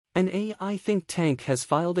An AI think tank has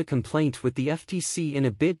filed a complaint with the FTC in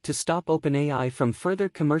a bid to stop OpenAI from further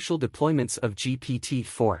commercial deployments of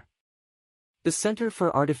GPT-4. The Center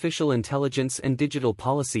for Artificial Intelligence and Digital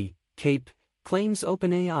Policy, CAPE, claims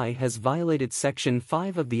OpenAI has violated Section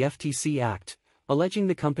 5 of the FTC Act, alleging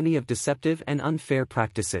the company of deceptive and unfair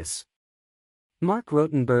practices. Mark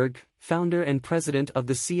Rotenberg, founder and president of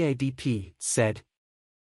the CADP, said,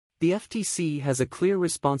 "The FTC has a clear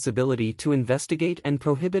responsibility to investigate and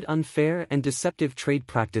prohibit unfair and deceptive trade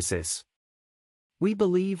practices. We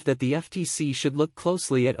believe that the FTC should look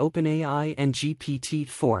closely at OpenAI and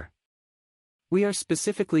GPT-4. We are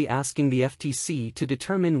specifically asking the FTC to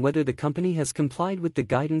determine whether the company has complied with the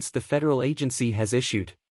guidance the federal agency has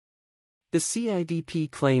issued." The CIDP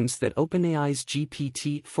claims that OpenAI's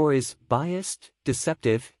GPT-4 is biased,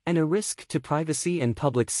 deceptive, and a risk to privacy and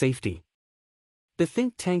public safety. The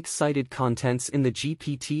think tank cited contents in the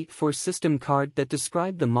GPT-4 system card that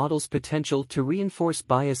describe the model's potential to reinforce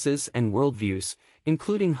biases and worldviews,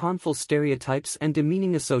 including harmful stereotypes and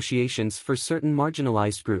demeaning associations for certain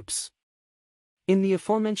marginalized groups. In the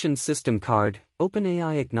aforementioned system card,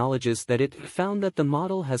 OpenAI acknowledges that it found that the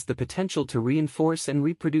model has the potential to reinforce and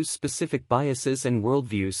reproduce specific biases and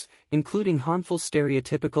worldviews, including harmful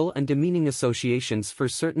stereotypical and demeaning associations for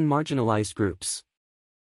certain marginalized groups.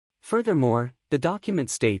 Furthermore, the document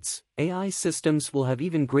states, AI systems will have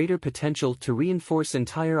even greater potential to reinforce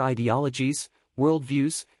entire ideologies,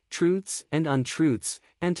 worldviews, truths and untruths,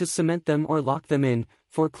 and to cement them or lock them in,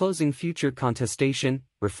 foreclosing future contestation,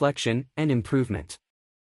 reflection, and improvement.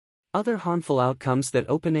 Other harmful outcomes that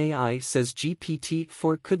OpenAI says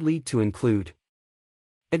GPT-4 could lead to include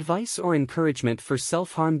advice or encouragement for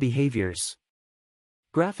self-harm behaviors,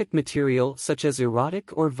 graphic material such as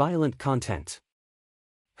erotic or violent content,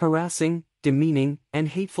 harassing, demeaning, and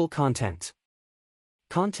hateful content,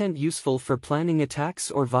 content useful for planning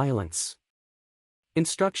attacks or violence,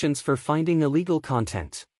 instructions for finding illegal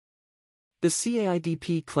content. The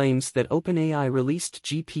CAIDP claims that OpenAI released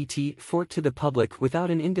GPT-4 to the public without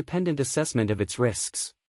an independent assessment of its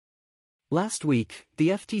risks. Last week, the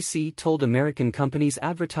FTC told American companies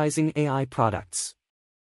advertising AI products,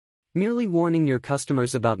 "Merely warning your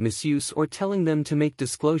customers about misuse or telling them to make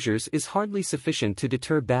disclosures is hardly sufficient to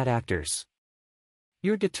deter bad actors.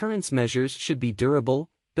 Your deterrence measures should be durable,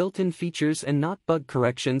 built-in features and not bug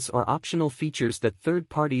corrections or optional features that third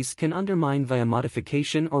parties can undermine via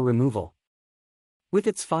modification or removal." With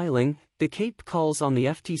its filing, the CAPE calls on the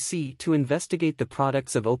FTC to investigate the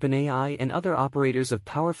products of OpenAI and other operators of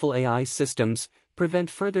powerful AI systems, prevent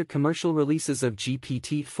further commercial releases of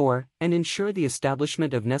GPT-4, and ensure the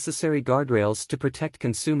establishment of necessary guardrails to protect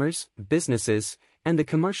consumers, businesses, and the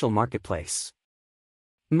commercial marketplace.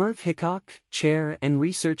 Merv Hickok, Chair and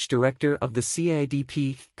Research Director of the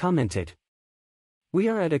CAIDP, commented, "We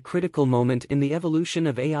are at a critical moment in the evolution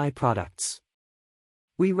of AI products.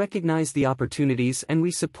 We recognize the opportunities and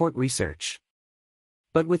we support research.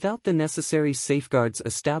 But without the necessary safeguards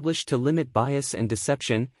established to limit bias and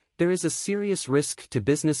deception, there is a serious risk to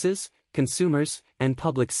businesses, consumers, and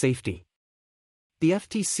public safety. The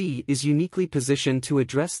FTC is uniquely positioned to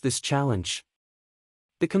address this challenge."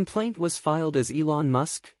 The complaint was filed as Elon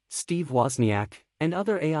Musk, Steve Wozniak, and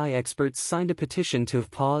other AI experts signed a petition to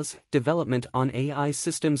pause development on AI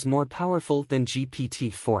systems more powerful than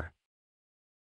GPT-4.